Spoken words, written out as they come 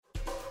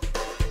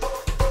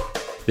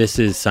This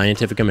is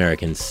Scientific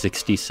American's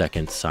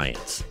 60-Second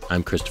Science.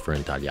 I'm Christopher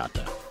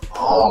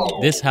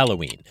Intagliata. This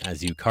Halloween,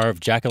 as you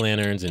carve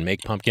jack-o'-lanterns and make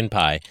pumpkin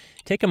pie,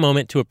 take a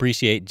moment to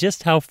appreciate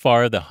just how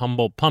far the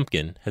humble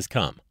pumpkin has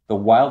come. The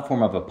wild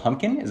form of a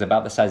pumpkin is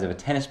about the size of a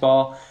tennis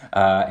ball,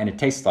 and it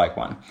tastes like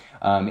one.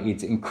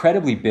 It's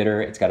incredibly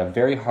bitter, it's got a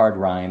very hard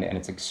rind, and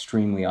it's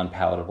extremely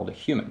unpalatable to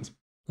humans.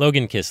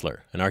 Logan Kistler,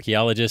 an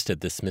archaeologist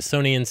at the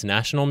Smithsonian's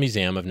National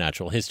Museum of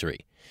Natural History.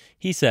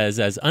 He says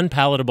as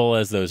unpalatable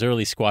as those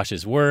early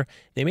squashes were,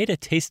 they made a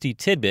tasty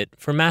tidbit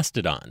for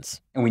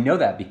mastodons. And we know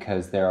that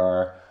because there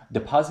are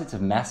deposits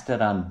of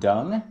mastodon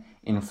dung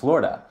in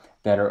Florida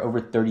that are over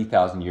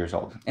 30,000 years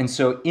old. And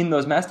so in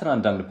those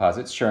mastodon dung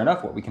deposits, sure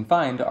enough, what we can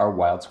find are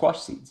wild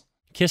squash seeds.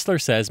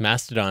 Kistler says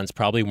mastodons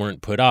probably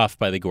weren't put off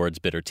by the gourd's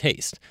bitter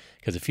taste,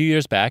 because a few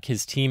years back,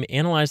 his team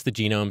analyzed the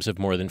genomes of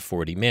more than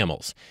 40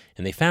 mammals,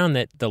 and they found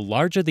that the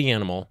larger the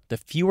animal, the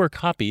fewer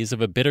copies of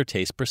a bitter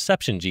taste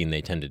perception gene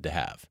they tended to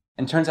have.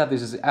 And it turns out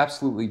there's this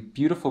absolutely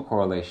beautiful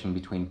correlation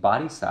between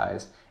body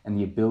size and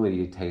the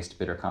ability to taste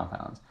bitter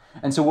compounds.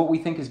 And so what we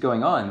think is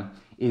going on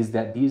is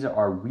that these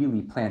are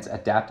really plants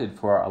adapted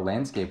for a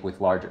landscape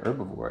with large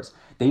herbivores.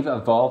 They've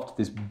evolved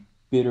this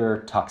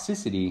bitter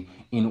toxicity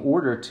in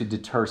order to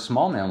deter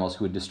small mammals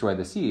who would destroy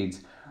the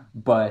seeds,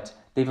 but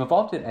they've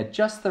evolved it at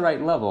just the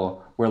right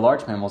level where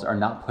large mammals are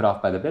not put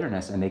off by the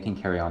bitterness and they can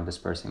carry on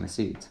dispersing the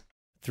seeds.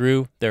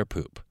 Through their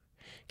poop.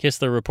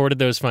 Kistler reported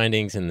those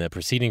findings in the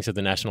Proceedings of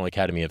the National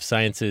Academy of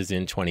Sciences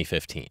in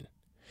 2015.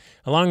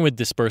 Along with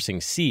dispersing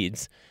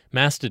seeds,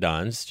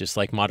 mastodons, just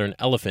like modern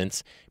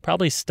elephants,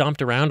 probably stomped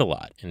around a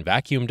lot and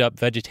vacuumed up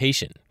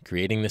vegetation,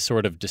 creating the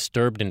sort of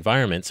disturbed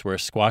environments where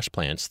squash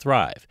plants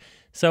thrive.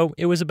 So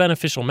it was a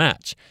beneficial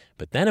match.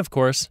 But then, of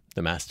course,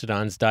 the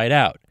mastodons died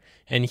out.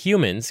 And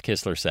humans,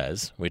 Kistler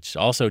says, which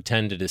also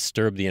tend to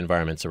disturb the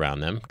environments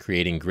around them,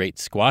 creating great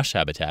squash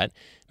habitat,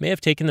 may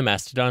have taken the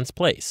mastodons'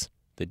 place.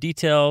 The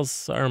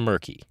details are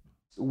murky.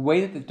 The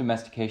way that the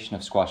domestication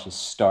of squashes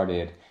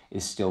started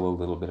is still a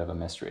little bit of a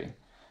mystery,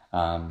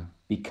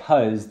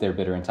 because they're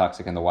bitter and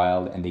toxic in the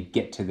wild and they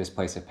get to this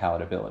place of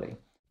palatability.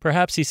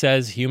 Perhaps, he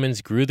says,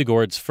 humans grew the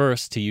gourds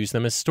first to use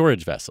them as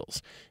storage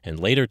vessels and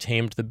later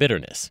tamed the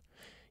bitterness.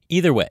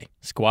 Either way,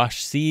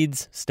 squash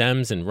seeds,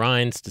 stems, and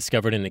rinds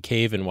discovered in a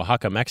cave in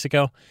Oaxaca,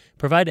 Mexico,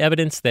 provide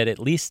evidence that at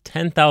least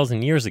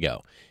 10,000 years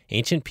ago,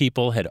 ancient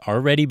people had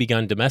already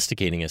begun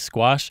domesticating a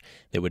squash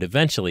that would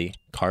eventually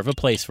carve a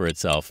place for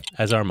itself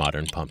as our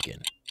modern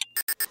pumpkin.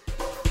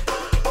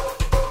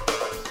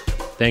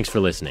 Thanks for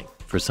listening.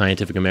 For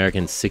Scientific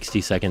American's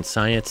 60-Second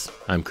Science,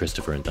 I'm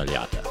Christopher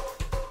Intagliata.